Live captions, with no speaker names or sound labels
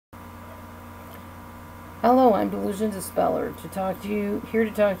Hello, I'm DelusionDispeller here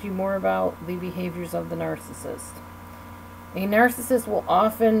to talk to you more about the behaviors of the narcissist. A narcissist will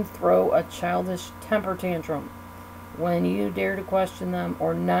often throw a childish temper tantrum when you dare to question them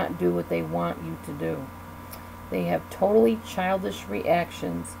or not do what they want you to do. They have totally childish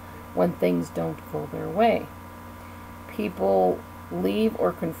reactions when things don't go their way. People leave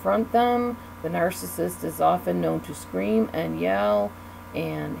or confront them. The narcissist is often known to scream and yell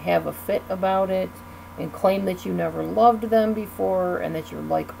and have a fit about it and claim that you never loved them before and that you're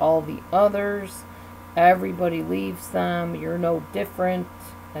like all the others. Everybody leaves them. You're no different,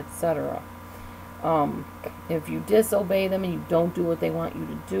 etc. If you disobey them and you don't do what they want you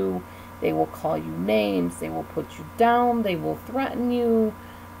to do, they will call you names. They will put you down. They will threaten you.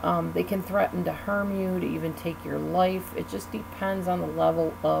 They can threaten to harm you, to even take your life. It just depends on the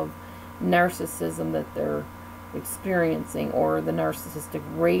level of narcissism that they're experiencing or the narcissistic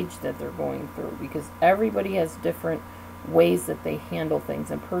rage that they're going through, because everybody has different ways that they handle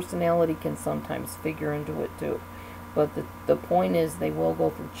things, and personality can sometimes figure into it too. But the point is, they will go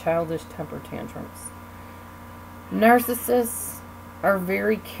through childish temper tantrums. Narcissists are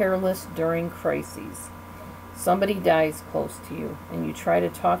very careless during crises. Somebody dies close to you and you try to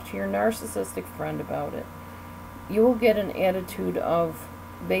talk to your narcissistic friend about it. You will get an attitude of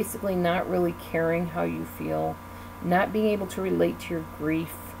basically not really caring how you feel, not being able to relate to your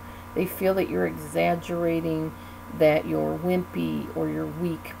grief. They feel that you're exaggerating, that you're wimpy or you're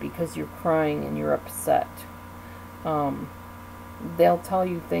weak because you're crying and you're upset. They'll tell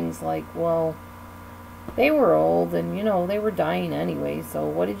you things like, well, they were old and, they were dying anyway, so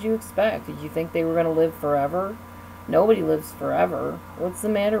what did you expect? Did you think they were going to live forever? Nobody lives forever. What's the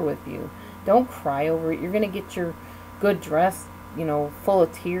matter with you? Don't cry over it. You're going to get your good dress, full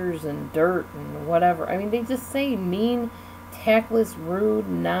of tears and dirt and whatever. I mean, they just say mean, tactless, rude,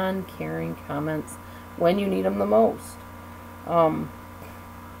 non-caring comments when you need them the most.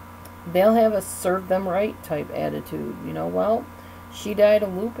 They'll have a serve them right type attitude. Well, she died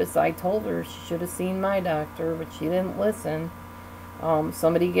of lupus. I told her she should have seen my doctor, but she didn't listen.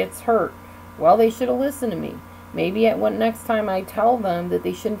 Somebody gets hurt. Well, they should have listened to me. Maybe at what next time I tell them that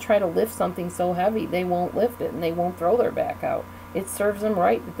they shouldn't try to lift something so heavy, they won't lift it and they won't throw their back out. It serves them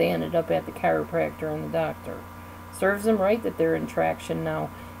right that they ended up at the chiropractor and the doctor. Serves them right that they're in traction now,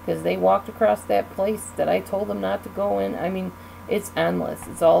 because they walked across that place that I told them not to go in. I mean, it's endless.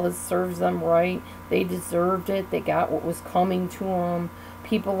 It's all that serves them right. They deserved it. They got what was coming to them.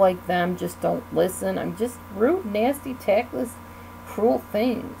 People like them just don't listen. I'm just rude, nasty, tactless, cruel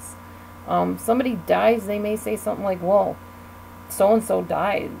things. Somebody dies, they may say something like, well, so-and-so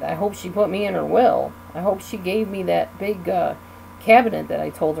died. I hope she put me in her will. I hope she gave me that big cabinet that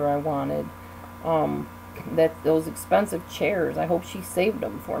I told her I wanted. Those expensive chairs. I hope she saved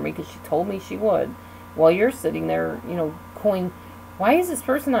them for me because she told me she would. While you're sitting there, going, why is this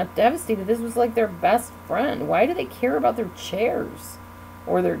person not devastated? This was like their best friend. Why do they care about their chairs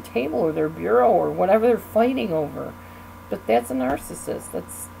or their table or their bureau or whatever they're fighting over? But that's a narcissist.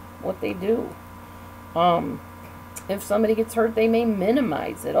 That's what they do. If somebody gets hurt, they may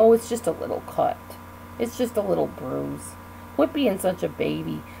minimize it. Oh, it's just a little cut. It's just a little bruise. Quit being such a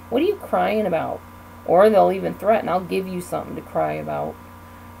baby. What are you crying about? Or they'll even threaten, I'll give you something to cry about.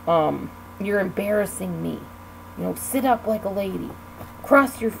 You're embarrassing me. Sit up like a lady.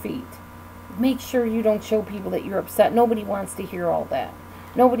 Cross your feet. Make sure you don't show people that you're upset. Nobody wants to hear all that.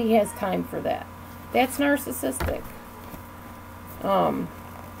 Nobody has time for that. That's narcissistic. A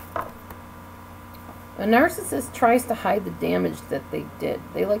narcissist tries to hide the damage that they did.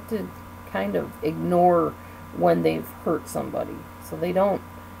 They like to kind of ignore when they've hurt somebody. So they don't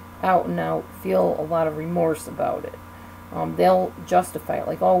out and out feel a lot of remorse about it. They'll justify it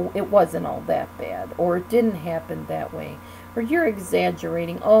like, oh, it wasn't all that bad, or it didn't happen that way, or you're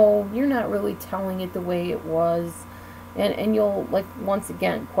exaggerating, oh, you're not really telling it the way it was. And you'll, like, once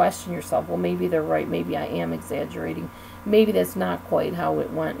again, question yourself, well, maybe they're right, maybe I am exaggerating, maybe that's not quite how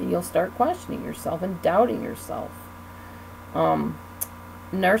it went, and you'll start questioning yourself and doubting yourself.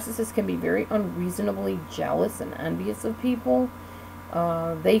 Narcissists can be very unreasonably jealous and envious of people.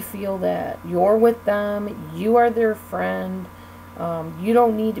 They feel that you're with them, you are their friend, you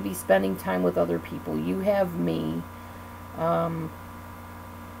don't need to be spending time with other people, you have me.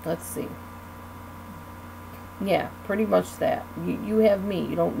 Let's see. Yeah, pretty much that. You have me,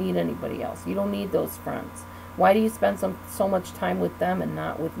 you don't need anybody else, you don't need those friends. Why do you spend so much time with them and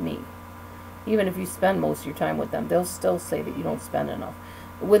not with me? Even if you spend most of your time with them, they'll still say that you don't spend enough.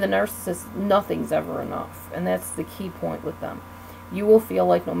 With a narcissist, nothing's ever enough, and that's the key point with them. You will feel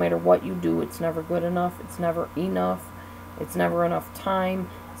like no matter what you do, it's never good enough, it's never enough, it's never enough time,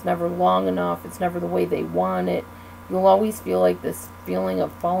 It's never long enough. It's never the way they want it. You'll always feel like this feeling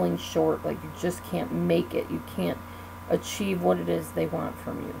of falling short, like you just can't make it. You can't achieve what it is they want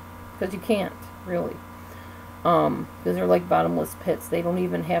from you. Because you can't, really. Because they're like bottomless pits. They don't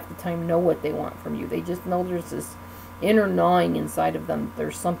even half the time know what they want from you. They just know there's this inner gnawing inside of them.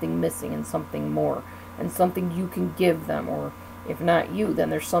 There's something missing and something more. And something you can give them. Or if not you,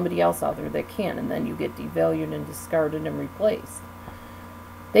 then there's somebody else out there that can. And then you get devalued and discarded and replaced.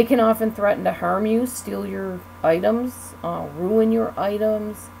 They can often threaten to harm you, steal your items, ruin your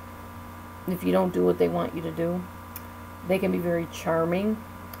items if you don't do what they want you to do. They can be very charming.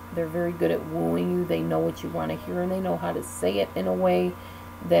 They're very good at wooing you. They know what you want to hear, and they know how to say it in a way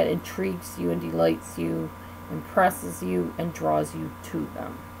that intrigues you and delights you, impresses you, and draws you to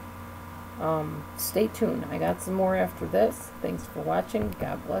them. Stay tuned. I got some more after this. Thanks for watching.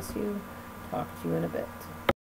 God bless you. Talk to you in a bit.